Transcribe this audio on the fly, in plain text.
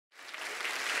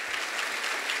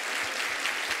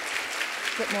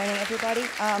Good morning, everybody.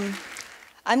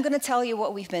 I'm going to tell you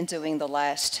what we've been doing the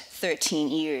last 13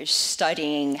 years,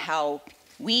 studying how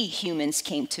we humans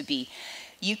came to be.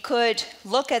 You could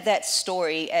look at that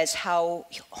story as how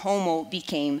Homo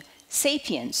became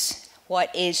sapiens.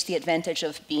 What is the advantage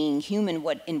of being human?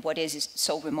 What is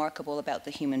so remarkable about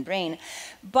the human brain?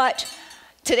 But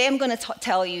today I'm going to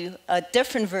tell you a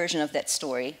different version of that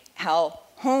story, how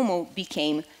Homo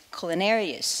became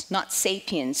culinarius, not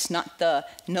sapiens, not the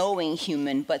knowing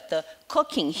human, but the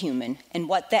cooking human, and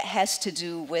what that has to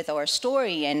do with our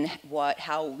story and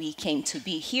how we came to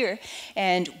be here,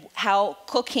 and how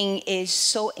cooking is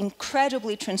so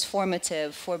incredibly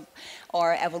transformative for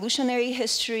our evolutionary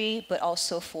history, but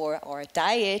also for our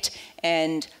diet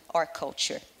and our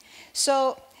culture.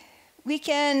 So we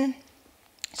can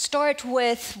start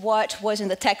with what was in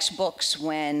the textbooks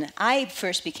when I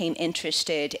first became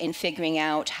interested in figuring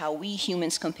out how we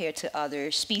humans compare to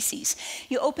other species.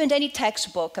 You opened any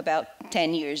textbook about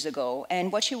 10 years ago,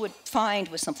 and what you would find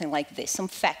was something like this, some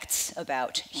facts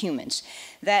about humans.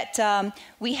 That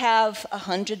we have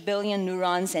 100 billion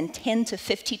neurons and 10 to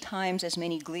 50 times as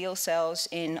many glial cells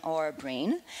in our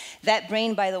brain. That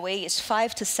brain, by the way, is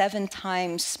 5 to 7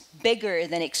 times bigger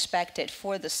than expected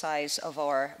for the size of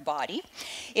our body.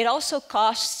 It also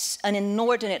costs an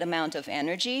inordinate amount of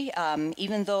energy.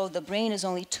 Even though the brain is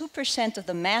only 2% of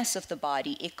the mass of the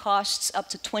body, it costs up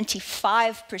to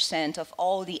 25% of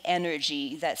all the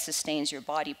energy that sustains your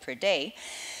body per day.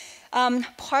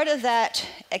 Part of that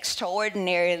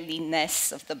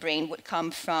extraordinariness of the brain would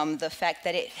come from the fact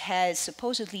that it has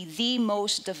supposedly the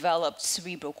most developed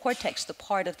cerebral cortex, the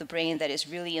part of the brain that is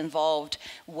really involved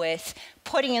with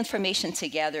putting information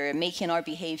together and making our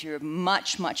behavior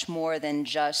much, much more than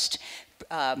just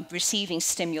receiving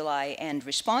stimuli and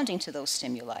responding to those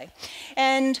stimuli.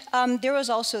 And there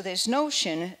was also this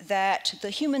notion that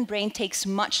the human brain takes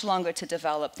much longer to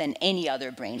develop than any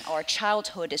other brain. Our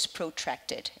childhood is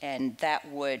protracted, and that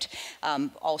would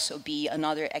also be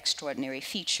another extraordinary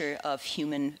feature of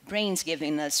human brains,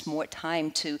 giving us more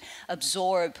time to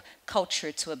absorb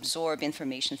culture, to absorb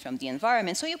information from the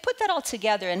environment. So you put that all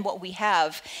together, and what we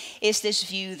have is this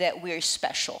view that we're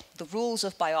special. The rules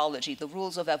of biology, the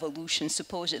rules of evolution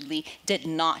supposedly did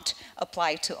not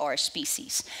apply to our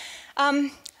species.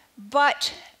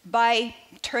 But by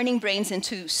turning brains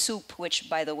into soup, which,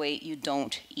 by the way, you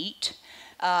don't eat,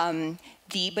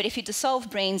 but if you dissolve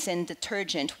brains in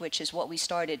detergent, which is what we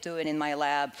started doing in my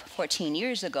lab 14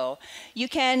 years ago, you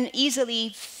can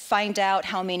easily find out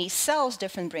how many cells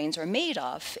different brains are made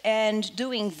of. And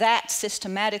doing that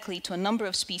systematically to a number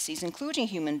of species, including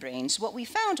human brains, what we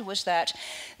found was that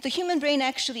the human brain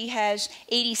actually has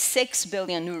 86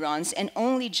 billion neurons and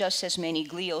only just as many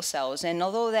glial cells. And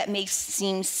although that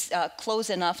seems close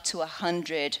enough to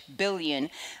 100 billion,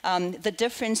 the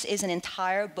difference is an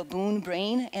entire baboon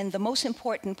brain. And the most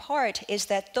important part is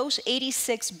that those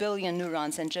 86 billion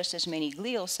neurons and just as many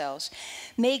glial cells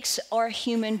makes our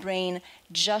human brain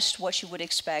just what you would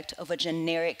expect of a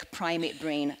generic primate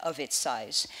brain of its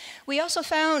size. We also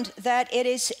found that it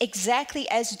is exactly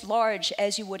as large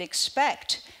as you would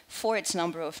expect for its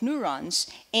number of neurons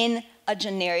in a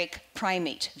generic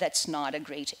primate that's not a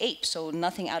great ape, so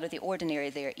nothing out of the ordinary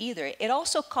there either. It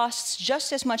also costs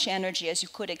just as much energy as you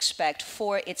could expect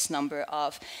for its number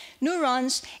of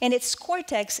neurons, and its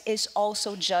cortex is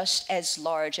also just as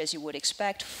large as you would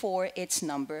expect for its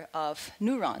number of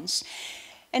neurons.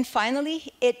 And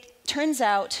finally, it turns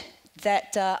out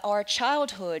that our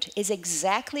childhood is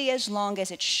exactly as long as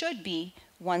it should be,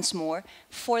 once more,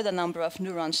 for the number of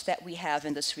neurons that we have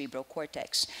in the cerebral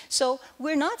cortex. So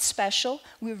we're not special.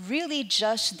 We're really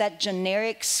just that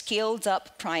generic,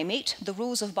 scaled-up primate. The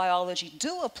rules of biology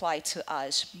do apply to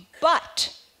us,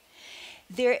 but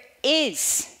there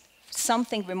is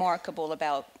something remarkable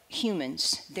about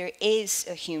humans. There is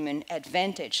a human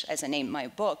advantage, as I named my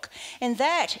book, and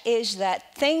that is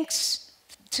that thanks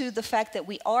to the fact that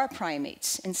we are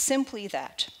primates, and simply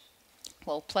that,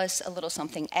 well, plus a little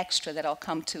something extra that I'll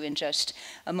come to in just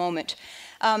a moment,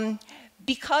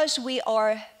 because we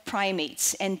are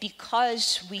primates and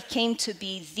because we came to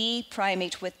be the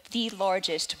primate with the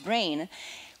largest brain,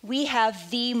 we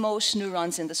have the most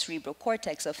neurons in the cerebral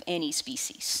cortex of any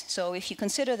species. So if you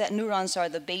consider that neurons are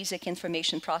the basic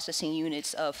information processing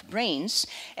units of brains,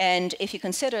 and if you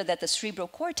consider that the cerebral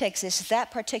cortex is that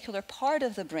particular part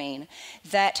of the brain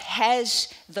that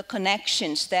has the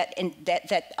connections that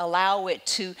allow it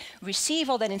to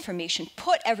receive all that information,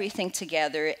 put everything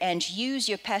together, and use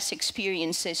your past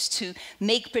experiences to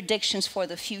make predictions for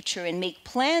the future and make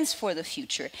plans for the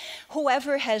future,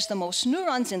 whoever has the most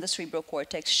neurons in the cerebral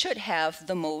cortex should have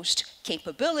the most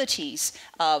capabilities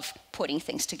of putting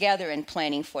things together and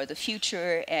planning for the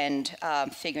future and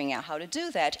figuring out how to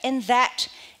do that. And that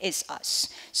is us.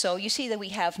 So you see that we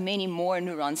have many more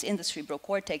neurons in the cerebral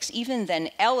cortex, even than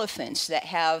elephants that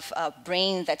have a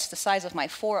brain that's the size of my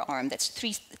forearm, that's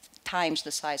 3 times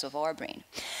the size of our brain.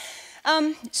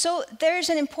 So there's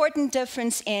an important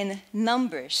difference in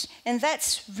numbers, and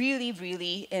that's really,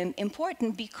 really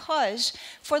important because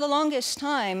for the longest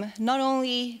time, not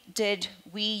only did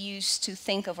we used to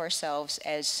think of ourselves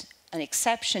as an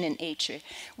exception in nature,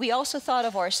 we also thought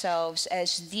of ourselves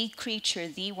as the creature,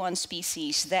 the one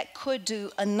species that could do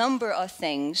a number of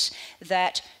things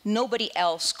that nobody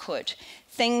else could.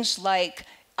 Things like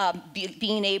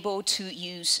being able to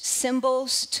use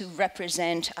symbols to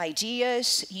represent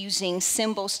ideas, using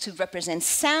symbols to represent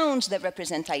sounds that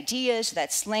represent ideas,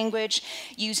 that's language,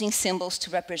 using symbols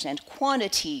to represent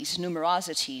quantities,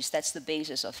 numerosities, that's the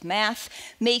basis of math,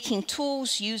 making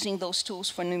tools, using those tools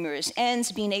for numerous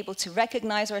ends, being able to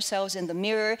recognize ourselves in the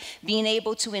mirror, being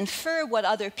able to infer what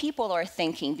other people are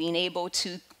thinking, being able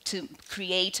to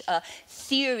create a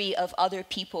theory of other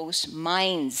people's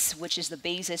minds, which is the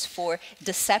basis for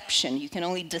deception. You can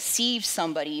only deceive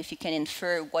somebody if you can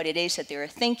infer what it is that they're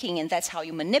thinking, and that's how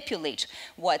you manipulate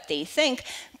what they think,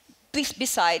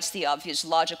 besides the obvious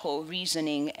logical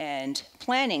reasoning and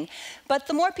planning. But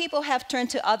the more people have turned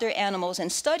to other animals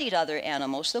and studied other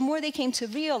animals, the more they came to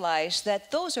realize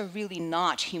that those are really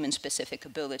not human-specific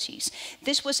abilities.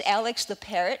 This was Alex the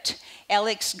parrot.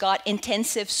 Alex got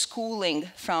intensive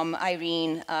schooling from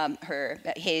Irene,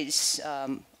 his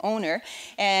owner,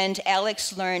 and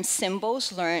Alex learned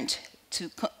symbols, learned to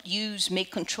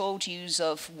make controlled use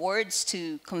of words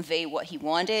to convey what he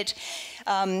wanted.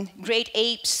 Great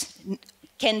apes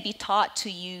can be taught to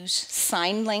use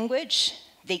sign language.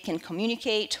 They can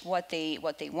communicate what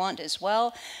they want as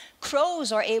well.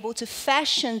 Crows are able to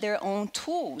fashion their own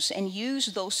tools and use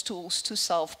those tools to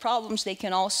solve problems. They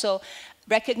can also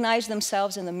recognize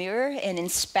themselves in the mirror and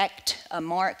inspect a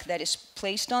mark that is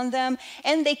placed on them.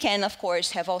 And they can, of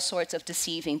course, have all sorts of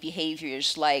deceiving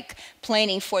behaviors like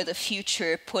planning for the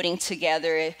future, putting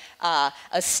together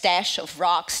a stash of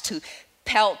rocks to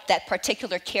pelt that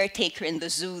particular caretaker in the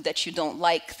zoo that you don't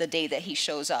like the day that he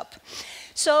shows up.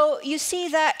 So you see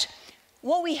that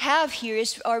what we have here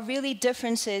are really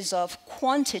differences of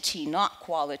quantity, not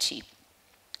quality.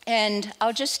 And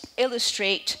I'll just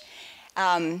illustrate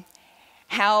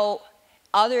how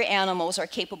other animals are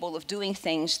capable of doing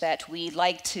things that we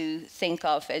like to think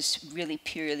of as really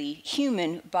purely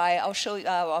human. I'll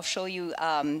show you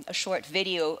a short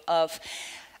video of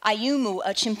Ayumu,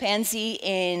 a chimpanzee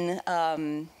in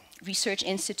Research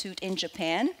Institute in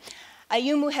Japan.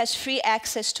 Ayumu has free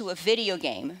access to a video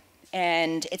game.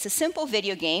 And it's a simple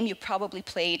video game. You probably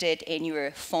played it in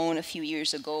your phone a few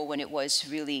years ago when it was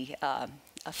really a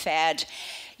fad.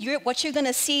 What you're going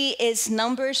to see is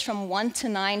numbers from 1 to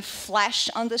 9 flash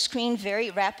on the screen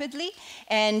very rapidly,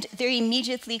 and they're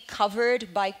immediately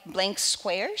covered by blank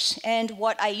squares. And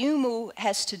what Ayumu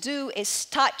has to do is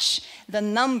touch the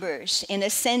numbers in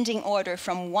ascending order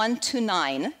from 1 to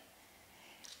 9,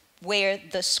 where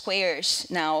the squares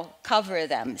now cover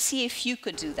them. See if you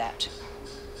could do that.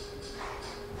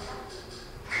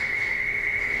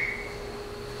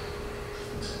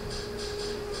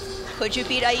 Could you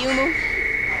beat Ayumu?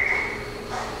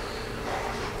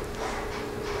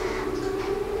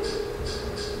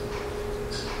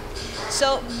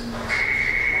 So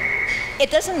it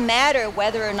doesn't matter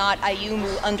whether or not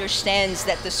Ayumu understands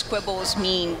that the scribbles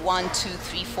mean 1, 2,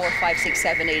 3, 4, 5, 6,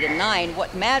 7, 8, and 9.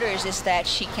 What matters is that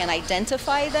she can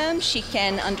identify them. She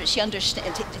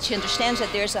understands that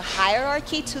there's a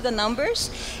hierarchy to the numbers,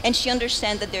 and she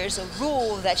understands that there's a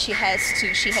rule that she has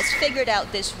figured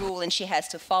out this rule and she has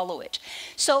to follow it.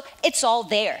 So it's all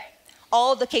there.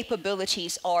 All the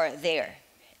capabilities are there.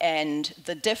 And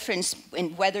the difference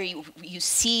in whether you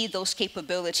see those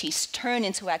capabilities turn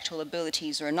into actual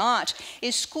abilities or not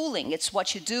is schooling. It's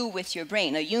what you do with your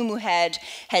brain. Ayumu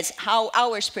has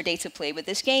hours per day to play with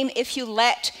this game. If you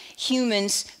let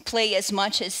humans play as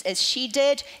much as she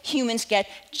did, humans get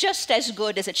just as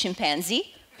good as a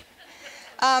chimpanzee.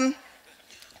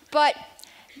 But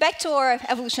back to our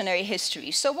evolutionary history.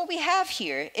 So what we have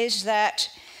here is that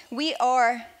we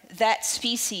are that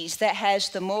species that has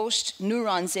the most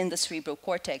neurons in the cerebral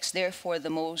cortex, therefore the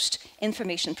most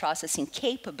information processing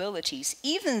capabilities,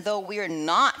 even though we're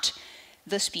not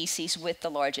the species with the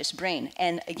largest brain.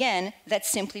 And again, that's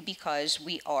simply because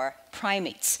we are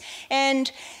primates.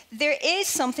 And there is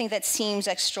something that seems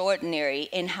extraordinary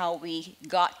in how we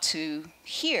got to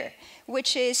here,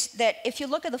 which is that if you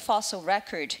look at the fossil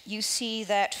record, you see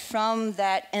that from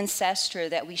that ancestor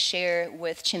that we share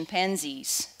with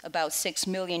chimpanzees about 6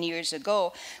 million years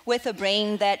ago, with a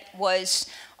brain that was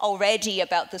already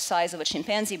about the size of a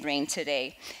chimpanzee brain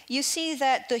today, you see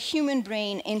that the human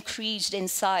brain increased in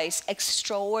size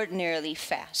extraordinarily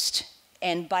fast,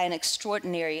 and by an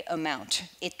extraordinary amount.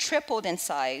 It tripled in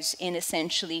size in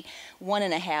essentially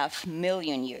 1.5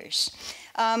 million years.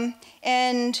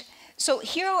 So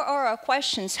here are our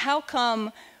questions. How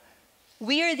come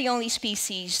we are the only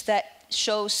species that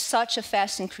shows such a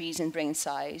fast increase in brain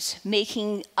size,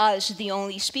 making us the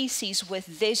only species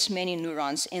with this many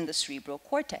neurons in the cerebral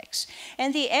cortex?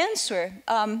 And the answer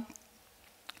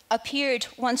appeared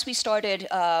once we started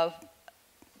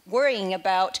worrying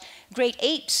about great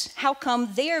apes. How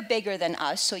come they're bigger than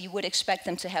us? So you would expect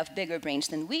them to have bigger brains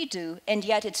than we do, and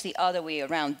yet it's the other way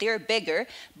around. They're bigger,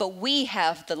 but we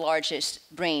have the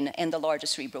largest brain and the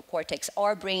largest cerebral cortex.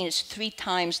 Our brain is 3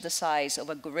 times the size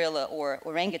of a gorilla or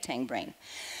orangutan brain.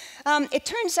 It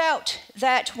turns out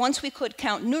that once we could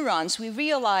count neurons, we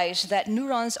realized that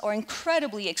neurons are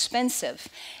incredibly expensive,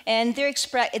 and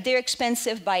they're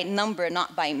expensive by number,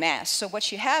 not by mass. So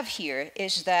what you have here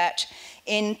is that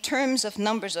in terms of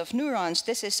numbers of neurons,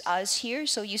 this is us here.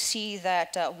 So you see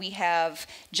that we have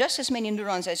just as many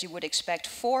neurons as you would expect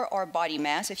for our body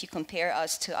mass if you compare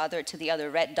us to the other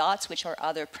red dots, which are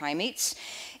other primates.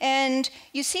 And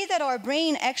you see that our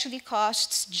brain actually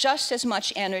costs just as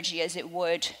much energy as you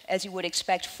would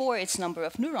expect for its number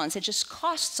of neurons. It just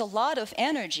costs a lot of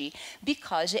energy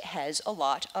because it has a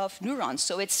lot of neurons.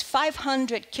 So it's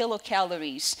 500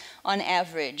 kilocalories on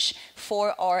average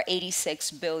for our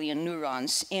 86 billion neurons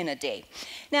in a day.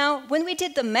 Now, when we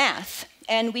did the math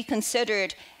and we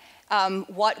considered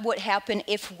what would happen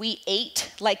if we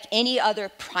ate like any other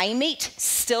primate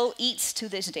still eats to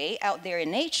this day out there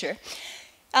in nature,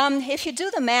 if you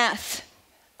do the math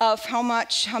of how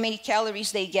many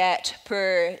calories they get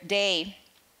per day,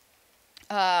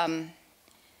 and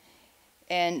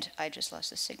I just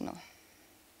lost the signal.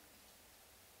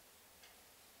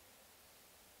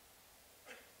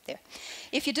 There.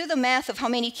 If you do the math of how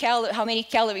many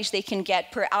calories they can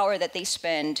get per hour that they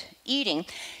spend eating,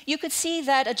 you could see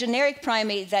that a generic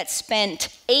primate that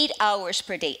spent 8 hours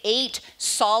per day, 8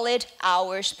 solid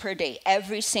hours per day,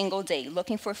 every single day,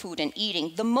 looking for food and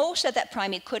eating, the most that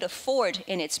primate could afford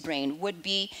in its brain would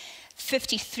be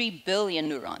 53 billion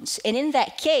neurons. And in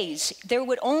that case, there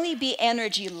would only be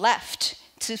energy left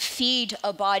to feed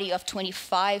a body of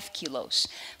 25 kilos.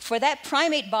 For that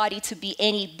primate body to be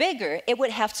any bigger, it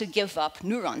would have to give up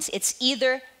neurons. It's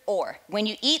either or. When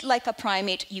you eat like a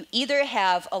primate, you either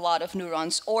have a lot of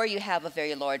neurons or you have a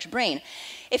very large brain.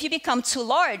 If you become too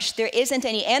large, there isn't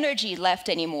any energy left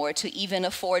anymore to even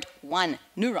afford 1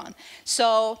 neuron.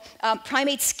 So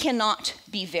primates cannot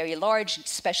be very large,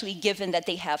 especially given that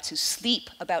they have to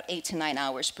sleep about 8 to 9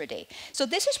 hours per day. So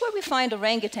this is where we find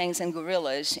orangutans and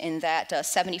gorillas in that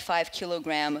 75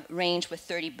 kilogram range with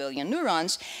 30 billion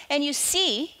neurons. And you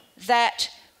see that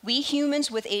we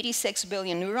humans with 86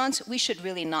 billion neurons, we should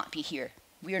really not be here.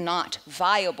 We are not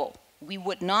viable. We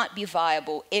would not be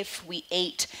viable if we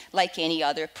ate like any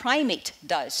other primate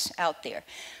does out there.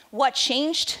 What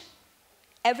changed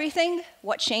everything?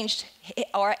 What changed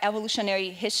our evolutionary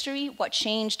history? What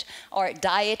changed our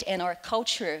diet and our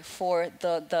culture for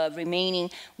the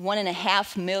remaining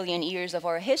 1.5 million years of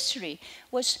our history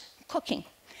was cooking.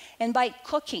 And by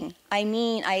cooking, I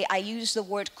mean, I use the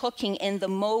word cooking in the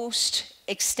most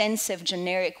extensive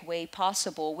generic way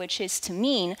possible, which is to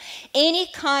mean any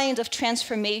kind of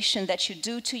transformation that you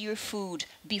do to your food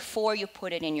before you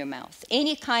put it in your mouth,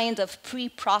 any kind of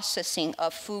pre-processing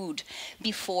of food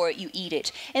before you eat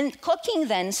it. And cooking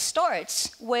then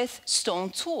starts with stone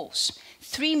tools.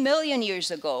 3 million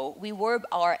years ago,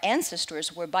 our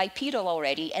ancestors were bipedal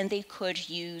already, and they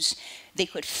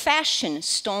could fashion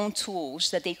stone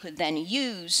tools that they could then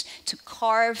use to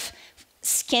carve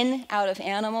skin out of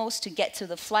animals, to get to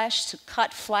the flesh, to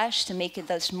cut flesh, to make it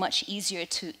thus much easier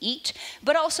to eat,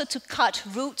 but also to cut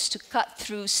roots, to cut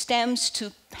through stems,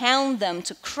 to pound them,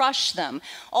 to crush them.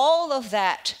 All of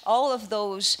that, all of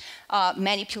those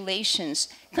manipulations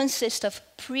consist of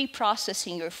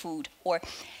pre-processing your food, or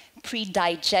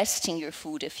pre-digesting your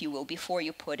food, if you will, before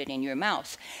you put it in your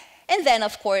mouth. And then,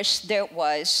 of course, there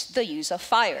was the use of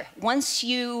fire. Once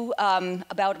you,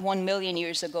 about 1 million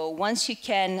years ago, once you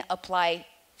can apply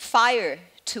fire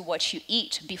to what you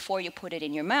eat before you put it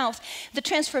in your mouth, the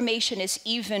transformation is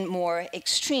even more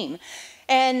extreme.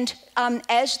 And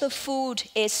as the food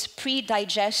is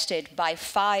pre-digested by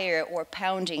fire or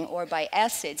pounding or by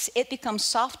acids, it becomes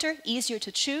softer, easier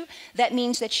to chew. That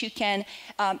means that you can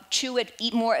chew it,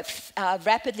 eat more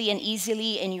rapidly and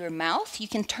easily in your mouth. You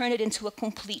can turn it into a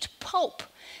complete pulp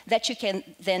that you can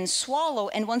then swallow,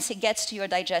 and once it gets to your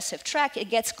digestive tract, it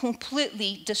gets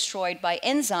completely destroyed by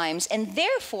enzymes, and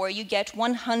therefore you get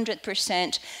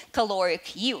 100%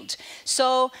 caloric yield.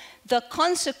 So the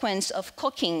consequence of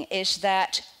cooking is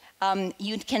that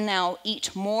you can now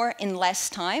eat more in less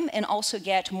time and also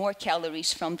get more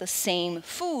calories from the same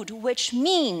food, which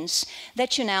means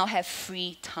that you now have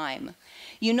free time.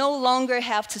 You no longer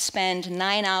have to spend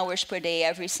 9 hours per day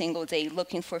every single day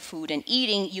looking for food and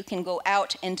eating. You can go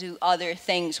out and do other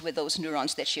things with those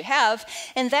neurons that you have.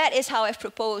 And that is how I've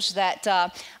proposed that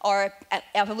our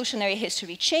evolutionary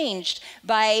history changed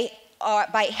by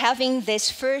having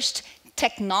this first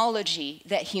technology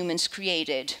that humans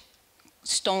created,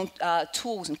 stone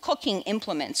tools and cooking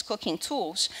implements, cooking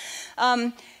tools,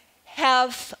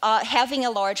 having a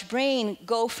large brain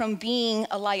go from being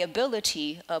a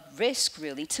liability, a risk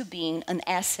really, to being an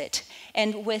asset.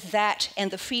 And with that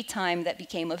and the free time that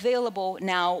became available,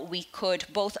 now we could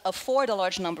both afford a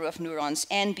large number of neurons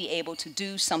and be able to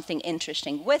do something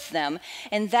interesting with them.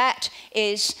 And that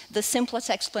is the simplest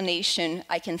explanation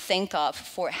I can think of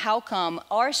for how come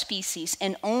our species,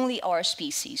 and only our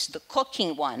species, the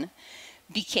cooking one,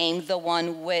 became the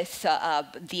one with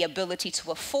the ability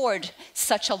to afford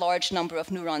such a large number of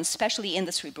neurons, especially in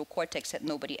the cerebral cortex, that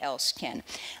nobody else can.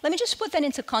 Let me just put that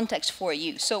into context for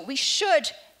you. So we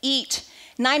should eat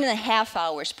 9.5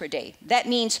 hours per day. That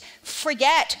means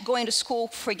forget going to school,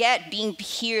 forget being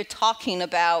here talking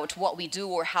about what we do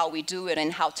or how we do it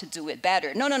and how to do it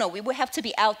better. No, we would have to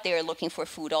be out there looking for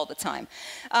food all the time.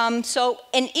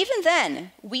 And even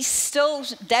then, we still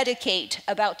dedicate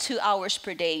about 2 hours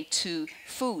per day to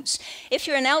foods. If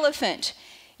you're an elephant,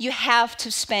 you have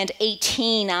to spend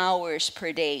 18 hours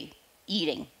per day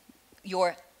eating.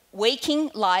 Your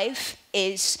waking life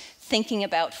is thinking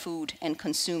about food and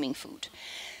consuming food.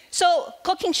 So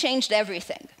cooking changed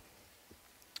everything.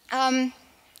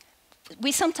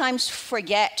 We sometimes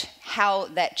forget how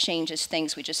that changes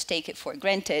things. We just take it for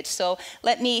granted. So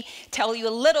let me tell you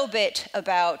a little bit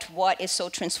about what is so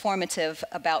transformative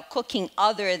about cooking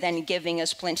other than giving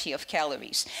us plenty of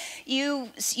calories. You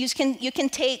can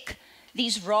take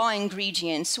these raw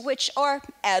ingredients, which are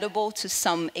edible to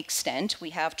some extent.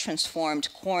 We have transformed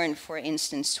corn, for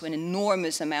instance, to an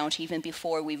enormous amount even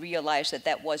before we realized that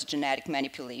that was genetic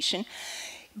manipulation.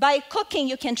 By cooking,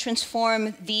 you can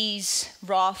transform these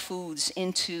raw foods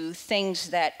into things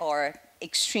that are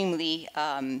extremely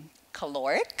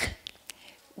caloric,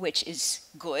 which is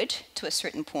good to a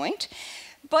certain point,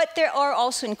 but there are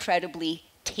also incredibly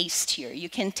tastier. You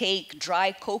can take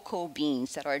dry cocoa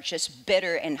beans that are just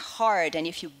bitter and hard, and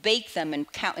if you bake them and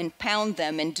pound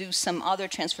them and do some other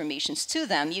transformations to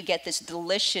them, you get this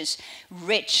delicious,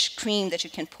 rich cream that you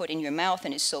can put in your mouth,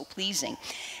 and it's so pleasing.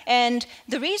 And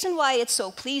the reason why it's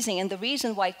so pleasing and the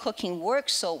reason why cooking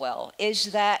works so well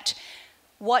is that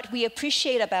what we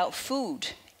appreciate about food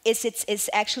is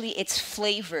actually its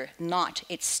flavor, not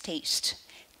its taste.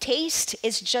 Taste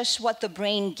is just what the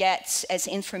brain gets as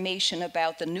information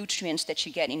about the nutrients that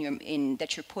you get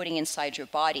that you're putting inside your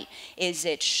body. Is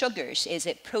it sugars? Is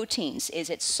it proteins? Is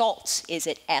it salts? Is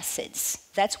it acids?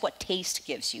 That's what taste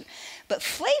gives you. But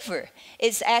flavor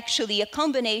is actually a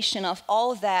combination of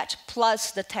all that plus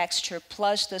the texture,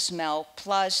 plus the smell,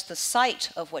 plus the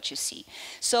sight of what you see.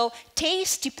 So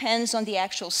taste depends on the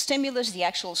actual stimulus, the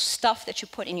actual stuff that you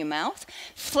put in your mouth.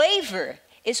 Flavor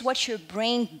is what your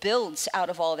brain builds out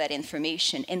of all that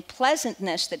information. And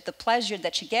pleasantness, that the pleasure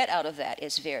that you get out of that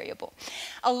is variable.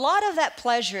 A lot of that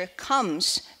pleasure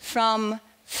comes from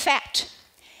fat.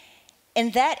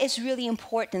 And that is really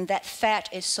important, that fat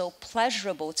is so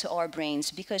pleasurable to our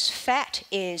brains, because fat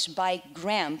is by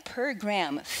gram, per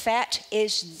gram, fat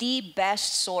is the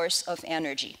best source of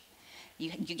energy.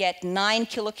 You get 9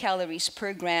 kilocalories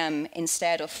per gram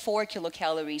instead of 4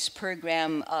 kilocalories per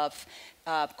gram of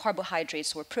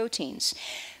carbohydrates or proteins.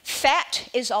 Fat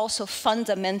is also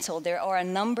fundamental. There are a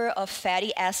number of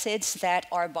fatty acids that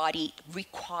our body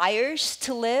requires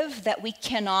to live that we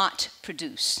cannot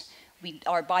produce.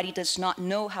 Our body does not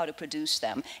know how to produce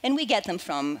them, and we get them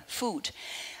from food.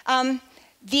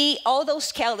 all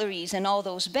those calories and all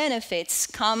those benefits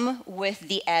come with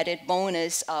the added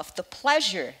bonus of the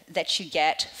pleasure that you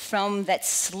get from that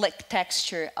slick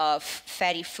texture of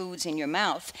fatty foods in your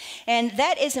mouth. And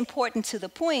that is important to the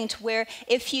point where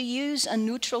if you use a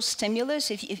neutral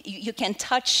stimulus, if you can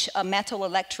touch a metal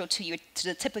electrode to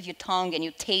the tip of your tongue and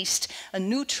you taste a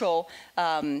neutral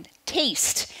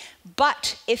taste,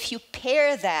 but if you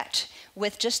pair that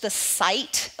with just the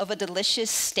sight of a delicious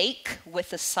steak, with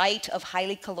the sight of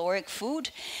highly caloric food,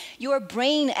 your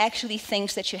brain actually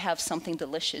thinks that you have something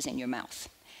delicious in your mouth.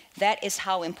 That is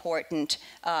how important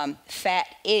fat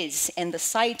is, and the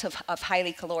sight of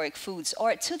highly caloric foods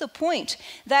are, to the point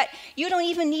that you don't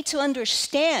even need to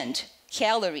understand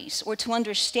calories or to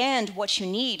understand what you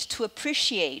need to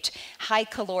appreciate high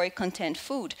caloric content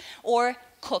food, or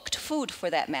cooked food for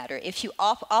that matter. If you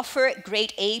offer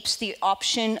great apes the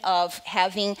option of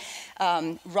having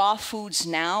raw foods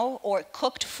now or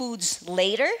cooked foods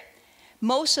later,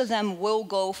 most of them will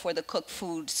go for the cooked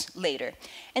foods later.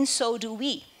 And so do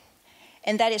we.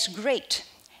 And that is great.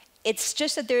 It's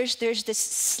just that there's this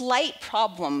slight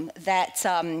problem that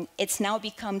it's now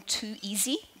become too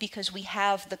easy because we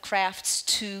have the crafts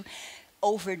to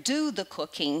overdo the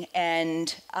cooking,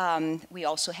 and we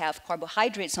also have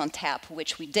carbohydrates on tap,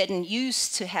 which we didn't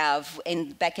used to have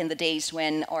back in the days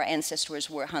when our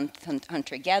ancestors were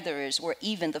hunter-gatherers or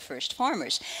even the first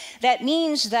farmers. That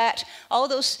means that all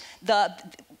those,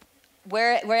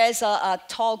 whereas a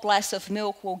tall glass of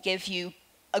milk will give you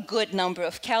a good number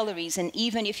of calories, and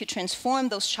even if you transform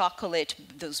those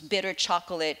bitter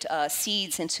chocolate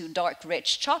seeds into dark,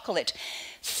 rich chocolate,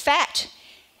 fat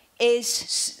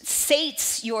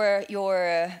sates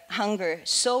your hunger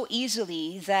so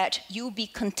easily that you'll be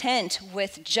content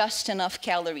with just enough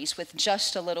calories, with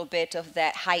just a little bit of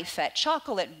that high-fat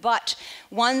chocolate. But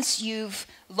once you've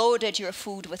loaded your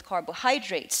food with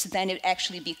carbohydrates, then it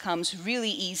actually becomes really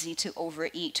easy to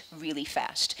overeat really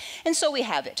fast. And so we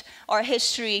have it. Our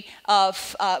history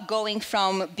of going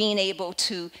from being able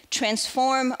to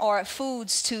transform our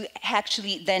foods to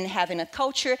actually then having a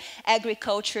culture,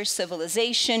 agriculture,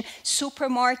 civilization,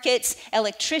 supermarkets,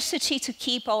 electricity to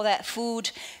keep all that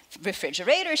food,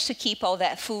 refrigerators to keep all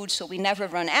that food so we never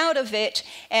run out of it,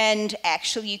 and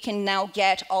actually you can now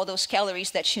get all those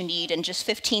calories that you need in just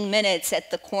 15 minutes at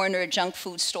the corner junk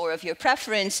food store of your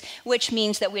preference, which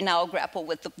means that we now grapple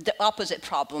with the opposite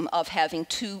problem of having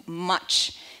too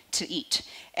much to eat.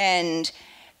 And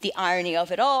the irony of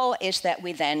it all is that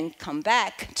we then come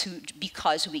back to,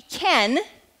 because we can,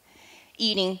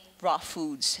 eating raw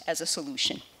foods as a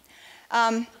solution.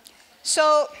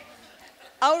 So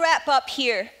I'll wrap up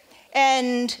here.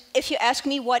 And if you ask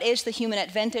me what is the human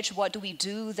advantage, what do we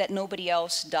do that nobody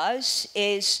else does,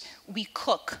 is we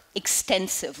cook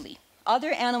extensively.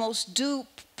 Other animals do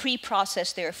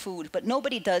pre-process their food, but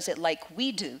nobody does it like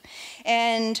we do.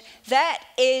 And that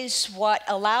is what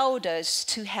allowed us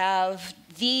to have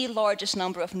the largest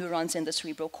number of neurons in the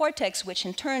cerebral cortex, which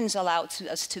in turn allowed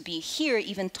us to be here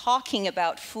even talking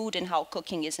about food and how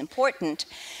cooking is important.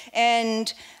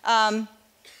 And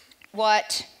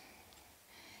what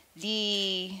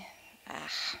the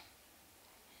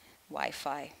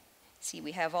Wi-Fi. See,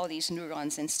 we have all these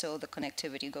neurons and still the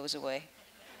connectivity goes away.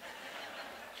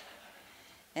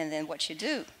 And then what you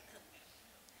do.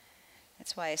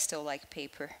 That's why I still like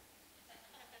paper.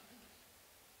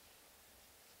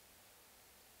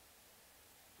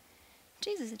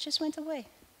 Jesus, it just went away.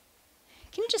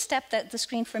 Can you just tap the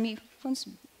screen for me once?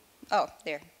 Oh,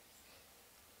 there.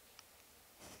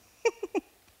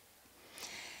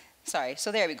 Sorry,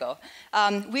 so there we go.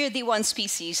 We're the one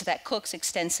species that cooks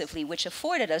extensively, which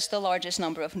afforded us the largest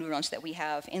number of neurons that we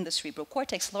have in the cerebral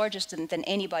cortex, largest than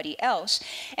anybody else.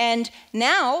 And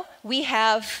now we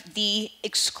have the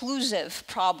exclusive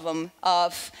problem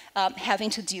of having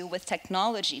to deal with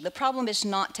technology. The problem is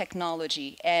not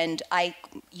technology, and I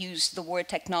use the word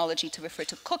technology to refer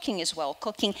to cooking as well.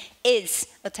 Cooking is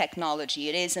a technology.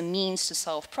 It is a means to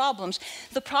solve problems.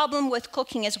 The problem with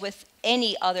cooking, as with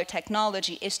any other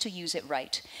technology, is to use it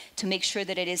right, to make sure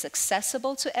that it is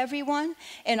accessible to everyone,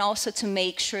 and also to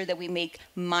make sure that we make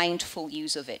mindful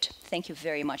use of it. Thank you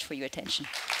very much for your attention.